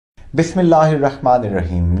بسم اللہ الرحمن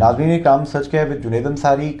الرحیم. ناظرین کرام، سچ کہہ with Junaid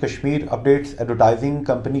Ansari, Kashmir updates advertising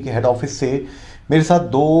company کے ہیڈ آفس سے میرے ساتھ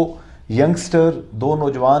دو ینگسٹر، دو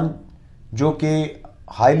نوجوان جو کہ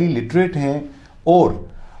ہائیلی لٹریٹ ہیں اور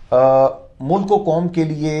ملک و قوم کے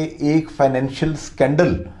لیے ایک فائنینشیل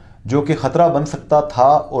سکینڈل جو کہ خطرہ بن سکتا تھا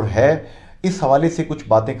اور ہے، اس حوالے سے کچھ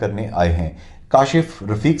باتیں کرنے آئے ہیں. کاشف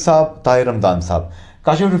رفیق صاحب، طاہر رمضان صاحب.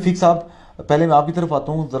 کاشف رفیق صاحب، پہلے میں آپ کی طرف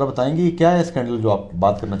آتا ہوں، ذرا بتائیں گے یہ کیا ہے اسکینڈل جو آپ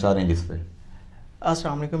بات کرنا چاہ رہے ہیں جس پہ؟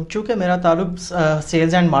 السلام علیکم. چونکہ میرا تعلق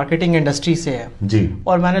سیلز اینڈ مارکیٹنگ انڈسٹری سے ہے جی،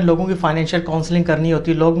 اور میں نے لوگوں کی فائنینشیل کاؤنسلنگ کرنی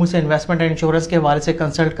ہوتی ہے، لوگ مجھ سے انویسٹمنٹ اینڈ انشورنس کے حوالے سے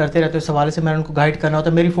کنسلٹ کرتے رہتے ہیں، اس حوالے سے میں نے ان کو گائیڈ کرنا ہوتا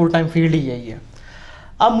ہے. میری فل ٹائم فیلڈ ہی یہی ہے.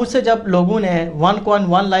 اب مجھ سے جب لوگوں نے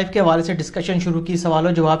 1 لائف کے حوالے سے ڈسکشن شروع کی، سوال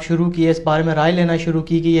و جواب شروع کیے، اس بارے میں رائے لینا شروع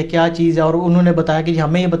کی کہ یہ کیا چیز ہے، اور انہوں نے بتایا کہ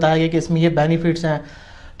ہمیں یہ بتایا گیا کہ اس میں یہ بینیفٹس ہیں،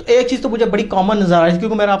 تو ایک چیز تو مجھے بڑی کامن نظر آ رہی ہے،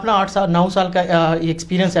 کیونکہ میرا اپنا 9 سال کا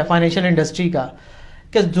ایکسپیرینس ہے فائنینشیل انڈسٹری کا،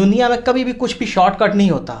 کہ دنیا میں کبھی بھی کچھ بھی شارٹ کٹ نہیں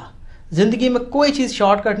ہوتا. زندگی میں کوئی چیز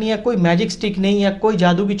شارٹ کٹ نہیں ہے، کوئی میجک سٹک نہیں ہے، کوئی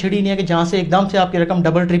جادو کی چھڑی نہیں ہے کہ جہاں سے ایک دم سے آپ کی رقم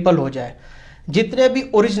ڈبل ٹرپل ہو جائے. جتنے بھی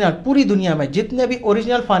اوریجنل، پوری دنیا میں جتنے بھی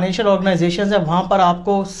اوریجنل فائنینشیل آرگنائزیشنز ہیں، وہاں پر آپ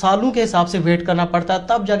کو سالوں کے حساب سے ویٹ کرنا پڑتا ہے،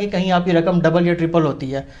 تب جا کے کہیں آپ کی رقم ڈبل یا ٹرپل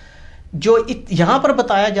ہوتی ہے. جو یہاں پر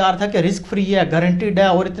بتایا جا رہا تھا کہ رسک فری ہے، گارنٹیڈ ہے،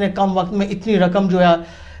 اور اتنے کم وقت میں اتنی رقم جو ہے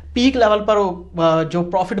پیک لیول پر جو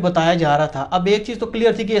پروفٹ بتایا جا رہا تھا. اب ایک چیز تو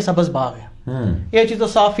کلیئر تھی کہ یہ سبز باغ ہے، یہ چیز تو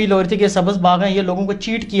صاف فیل ہو رہی تھی کہ یہ سبز باغ ہیں، یہ لوگوں کو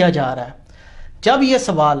چیٹ کیا جا رہا ہے. جب یہ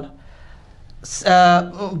سوال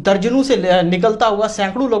درجنوں سے نکلتا ہوا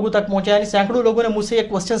سینکڑوں لوگوں تک پہنچا، یعنی سینکڑوں لوگوں نے مجھ سے یہ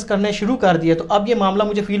کوسچنس کرنے شروع کر دیے، تو اب یہ معاملہ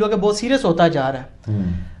مجھے فیل ہو کہ بہت سیریس ہوتا جا رہا ہے.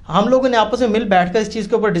 ہم لوگوں نے آپس میں مل بیٹھ کر اس چیز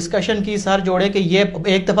کے اوپر ڈسکشن کی، سر جوڑے کہ یہ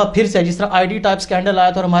ایک دفعہ پھر سے جس طرح آئی ڈی ٹائپ سکینڈل آیا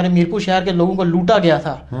تھا اور ہمارے میرپور شہر کے لوگوں کو لوٹا گیا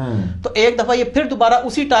تھا، تو ایک دفعہ یہ پھر دوبارہ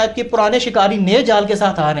اسی ٹائپ کے پرانے شکاری نئے جال کے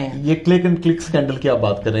ساتھ آ رہے ہیں. یہ کلک اینڈ کلک سکینڈل کی آپ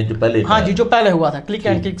بات کر رہے ہیں جو پہلے؟ ہاں جی، جو پہلے ہوا تھا کلک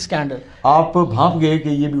اینڈ کلک سکینڈل. آپ بھانپ گئے کہ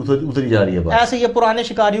یہ بھی اتری جا رہی ہے بات؟ ایسے یہ پرانے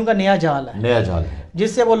شکاریوں کا نیا جال ہے، نیا جال ہے،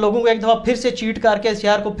 جس سے وہ لوگوں کو ایک دفعہ پھر سے چیٹ کر کے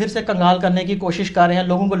شہر کو پھر سے کنگال کرنے کی کوشش کر رہے ہیں،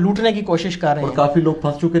 لوگوں کو لوٹنے کی کوشش کر رہے ہیں. اور کافی لوگ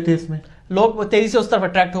پھنس چکے تھے اس میں، لوگ تیزی سے اس طرف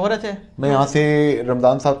اٹریکٹ ہو رہے تھے. میں یہاں سے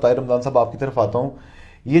رمضان صاحب، طاہر رمضان صاحب آپ کی طرف آتا ہوں.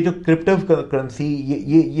 یہ جو کرپٹو کرنسی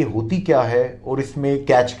یہ ہوتی کیا ہے اور اس میں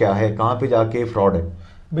کیچ کیا ہے، کہاں پہ جا کے فراڈ ہے؟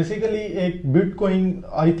 بیسیکلی ایک بٹ کوئن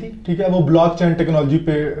آئی تھی، ٹھیک ہے، وہ بلاک چین ٹیکنالوجی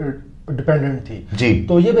پہ ڈیپینڈنٹ تھی جی.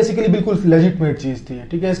 تو یہ بیسیکلی بالکل لیجٹمیٹ چیز تھی،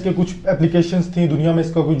 ٹھیک ہے، اس کے کچھ اپلیکیشنز تھیں دنیا میں،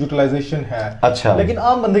 اس کا کوئی یوٹیلائزیشن ہے، اچھا، لیکن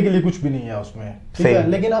عام بندے کے لیے کچھ بھی نہیں ہے اس میں، ٹھیک ہے.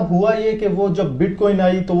 لیکن اب ہوا یہ کہ وہ جب بٹ کوئن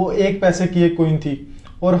آئی تو وہ 1 پیسے کی ایک کوئن تھی،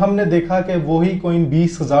 اور ہم نے دیکھا کہ وہی کوئن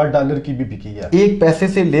 $20,000 کی بھی بکی ہے. 1 پیسے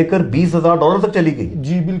سے لے کر $20,000 تک چلی گئی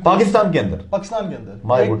جی، بالکل، پاکستان کے اندر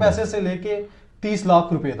 1 پیسے سے لے کے 30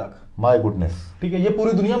 لاکھ روپے تک. مائی گڈنس، ٹھیک ہے، یہ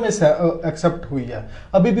پوری دنیا میں ایکسپٹ ہوئی ہے.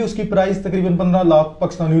 ابھی بھی اس کی پرائس تقریباً 15 لاکھ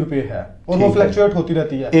پاکستانی روپے ہے، اور وہ فلیکچویٹ ہوتی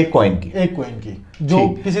رہتی ہے ایک کوئن کی جو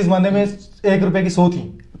کسی زمانے میں 1 روپے کی 100 تھی.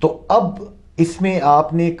 تو اب اس میں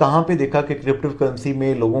آپ نے کہاں پہ دیکھا کہ کرپٹو کرنسی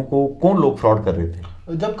میں لوگوں کو کون لوگ فراڈ کر رہے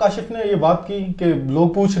تھے؟ جب کاشف نے یہ بات کی کہ لوگ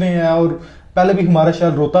پوچھ رہے ہیں، اور پہلے بھی ہمارا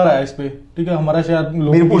شہر روتا رہا ہے اس پہ، ٹھیک ہے، ہمارا شہر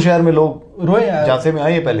میرپور شہر میں لوگ روئے ہیں جہاں سے میں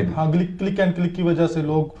آئے ہیں پہلے بھی، ہاں، کلک اینڈ کلک کی وجہ سے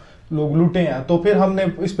لوگ لوٹے ہیں. تو پھر ہم نے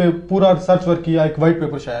اس پہ پورا ریسرچ ورک کیا، ایک وائٹ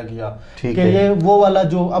پیپر شائع کیا کہ یہ وہ والا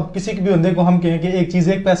جو اب کسی بھی بندے کو ہم کہیں کہ ایک چیز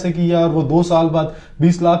 1 پیسے کی ہے اور وہ 2 سال بعد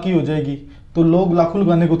 20 لاکھ کی ہو جائے گی، تو لوگ لاکھوں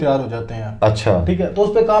لگانے کو تیار ہو جاتے ہیں. اچھا، ٹھیک ہے. تو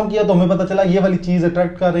اس پہ کام کیا تو ہمیں پتہ چلا یہ والی چیز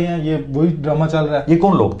اٹریکٹ کر رہے ہیں، یہ وہی ڈرامہ چل رہا ہے. یہ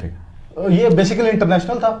کون لوگ تھے؟ یہ بیسیکلی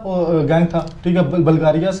انٹرنیشنل تھا، گینگ تھا، ٹھیک ہے،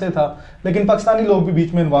 بلغاریہ سے تھا، لیکن پاکستانی لوگ بھی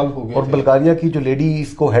بیچ میں انوالو ہو گئے. اور بلغاریہ کی جو لیڈی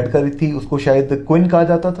اس کو ہیڈ کر رہی تھی اس کو شاید کوئن کہا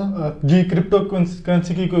جاتا تھا جی، کرپٹو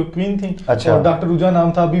کرنسی کی کوئن تھی. اچھا، اور ڈاکٹر رجا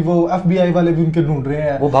نام تھا. ابھی وہ FBI والے بھی ان کے ڈھونڈ رہے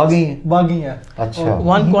ہیں، وہ بھاگی ہیں. اچھا،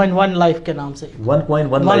 1 لائف کے نام سے،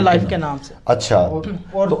 1 لائف کے نام سے. اچھا،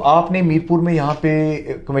 تو آپ نے میرپور میں یہاں پہ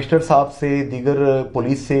کمشنر صاحب سے، دیگر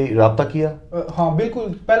پولیس سے رابطہ کیا؟ ہاں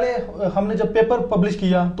بالکل. پہلے ہم نے جب پیپر پبلش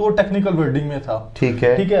کیا تو ٹیکنیکل ورڈنگ میں تھا، ٹھیک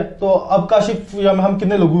ہے. تو اب کاشف یا ہم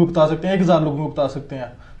کتنے لوگوں کو بتا سکتے ہیں؟ 1000 لوگوں کو بتا سکتے ہیں،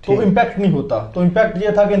 تو امپیکٹ نہیں ہوتا. تو امپیکٹ یہ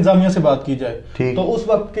تھا کہ انتظامیہ سے بات کی جائے. تو اس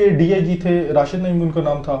وقت کے DIG تھے، راشد نعیم ان کا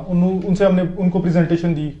نام تھا. ان سے ہم نے ان کو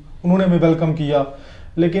پریزنٹیشن دی، انہوں نے ہمیں ویلکم کیا،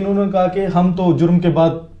 لیکن انہوں نے کہا کہ ہم تو جرم کے بعد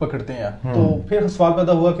پکڑتے ہیں. تو پھر سوال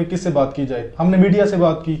پیدا ہوا کہ کس سے بات کی جائے. ہم نے میڈیا سے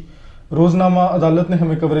بات کی، روزنامہ عدالت نے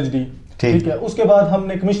ہمیں کوریج دی، ٹھیک ہے. اس کے بعد ہم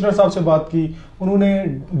نے کمشنر صاحب سے بات کی، انہوں نے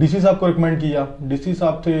DC صاحب کو ریکمینڈ کیا. DC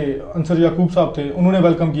صاحب تھے انصر یعقوب صاحب تھے، انہوں نے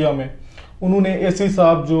ویلکم کیا ہمیں. انہوں نے AC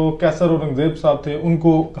صاحب جو کیسر اور اورنگزیب صاحب تھے ان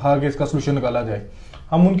کو کہا کہ اس کا سلوشن نکالا جائے.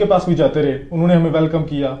 ہم ان کے پاس بھی جاتے رہے, انہوں نے ہمیں ویلکم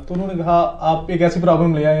کیا, تو انہوں نے کہا آپ ایک ایسی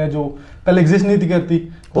پرابلم لے آئے ہیں جو پہلے ایگزسٹ نہیں تھی کرتی,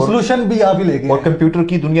 تو سلوشن بھی آپ ہی لے گئے. اور کمپیوٹر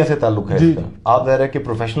کی دنیا سے تعلق ہے جی, آپ ظاہر ہے کہ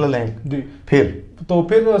پروفیشنل ہیں جی. پھر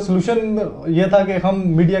سلوشن یہ تھا کہ ہم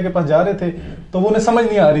میڈیا کے پاس جا رہے تھے تو وہ انہیں سمجھ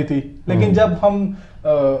نہیں آ رہی تھی, لیکن جب ہم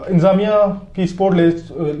انتظامیہ کی سپورٹ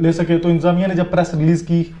لے سکے تو انتظامیہ نے جب پریس ریلیز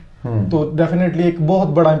کی تو ڈیفینیٹلی ایک بہت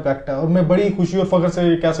بڑا امپیکٹ ہے. اور میں بڑی خوشی اور فخر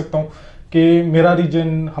سے کہہ سکتا ہوں کہ میرا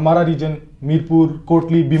ریجن, ہمارا ریجن میرپور,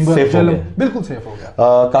 کوٹلی, بیمبر, جہلم بالکل سیف ہو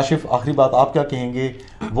گیا. کاشف, آخری بات آپ کیا کہیں گے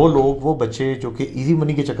وہ لوگ, وہ بچے جو کہ ایزی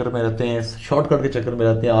منی کے چکر میں رہتے ہیں, شارٹ کٹ کے چکر میں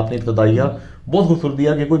رہتے ہیں؟ آپ نے ابتدائیہ بہت خوبصورت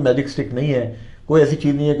دیا کہ کوئی میجک اسٹک نہیں ہے, کوئی ایسی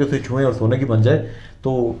چیز نہیں ہے کہ اسے چھوئیں اور سونے کی بن جائے,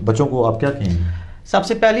 تو بچوں کو آپ کیا کہیں گے؟ سب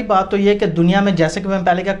سے پہلی بات تو یہ کہ دنیا میں جیسے کہ میں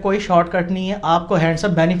پہلے کہا کوئی شارٹ کٹ نہیں ہے, آپ کو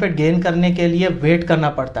ہینڈسم بینیفٹ گین کرنے کے لیے ویٹ کرنا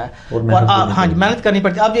پڑتا ہے اور ہاں محنت کرنی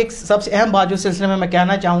پڑتی ہے. اب ایک سب سے اہم بات جو سلسلے میں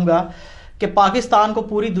کہنا چاہوں گا کہ پاکستان کو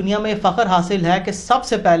پوری دنیا میں فخر حاصل ہے کہ سب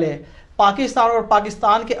سے پہلے پاکستان اور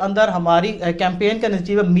پاکستان کے اندر ہماری کیمپین کا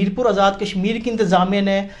نتیجہ میرپور آزاد کشمیر کی انتظامیہ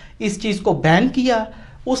نے اس چیز کو بین کیا.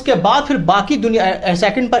 اس کے بعد پھر باقی دنیا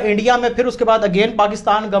سیکنڈ پر انڈیا میں, پھر اس کے بعد اگین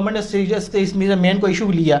پاکستان گورنمنٹ نے اس مین کو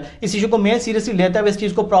ایشو لیا, اس ایشو کو مین سیریسلی لیتے ہوئے اس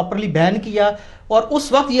چیز کو پراپرلی بین کیا. اور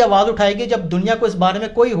اس وقت یہ آواز اٹھائی گئی جب دنیا کو اس بارے میں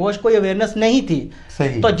کوئی ہوش, کوئی اویئرنیس نہیں تھی.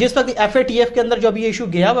 تو جس وقت FATF کے اندر جب یہ ایشو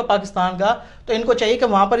گیا ہوا پاکستان کا, تو ان کو چاہیے کہ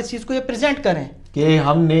وہاں پر اس چیز کو یہ پریزنٹ کریں کہ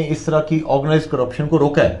ہم نے اس طرح کی آرگنائز کرپشن کو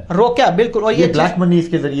روکا بالکل. اور یہ بلیک منی اس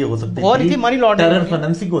کے ذریعے ہو سکتی تھی, منی لانڈرنگ, ٹیرر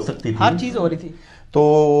فائنینسنگ ہو سکتی تھی, ہر چیز ہو رہی تھی. تو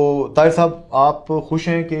طاہر صاحب آپ خوش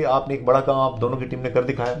ہیں کہ آپ نے ایک بڑا کام آپ دونوں کی ٹیم نے کر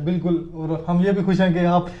دکھایا؟ بالکل, اور ہم یہ بھی خوش ہیں کہ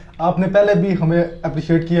آپ نے پہلے بھی ہمیں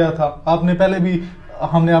اپریشیٹ کیا تھا, آپ نے پہلے بھی,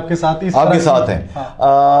 ہم نے آپ کے ساتھ ہیں.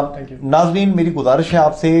 ناظرین, میری گزارش ہے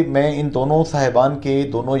آپ سے, میں ان دونوں صاحبان کے,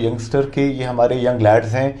 دونوں ینگسٹر کے, یہ ہمارے ینگ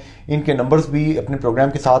لیڈز ہیں, ان کے نمبرز بھی اپنے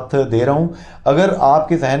پروگرام کے ساتھ دے رہا ہوں. اگر آپ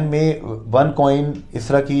کے ذہن میں ون کوائن, اس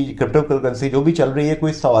طرح کی کرپٹو کرنسی جو بھی چل رہی ہے,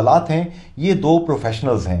 کوئی سوالات ہیں, یہ دو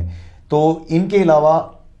پروفیشنلز ہیں, تو ان کے علاوہ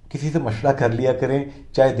کسی سے مشورہ کر لیا کریں,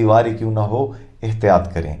 چاہے دیوار ہی کیوں نہ ہو,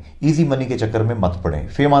 احتیاط کریں, ایزی منی کے چکر میں مت پڑیں.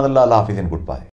 فی امان اللہ, اللہ حافظ, گڈ بائے.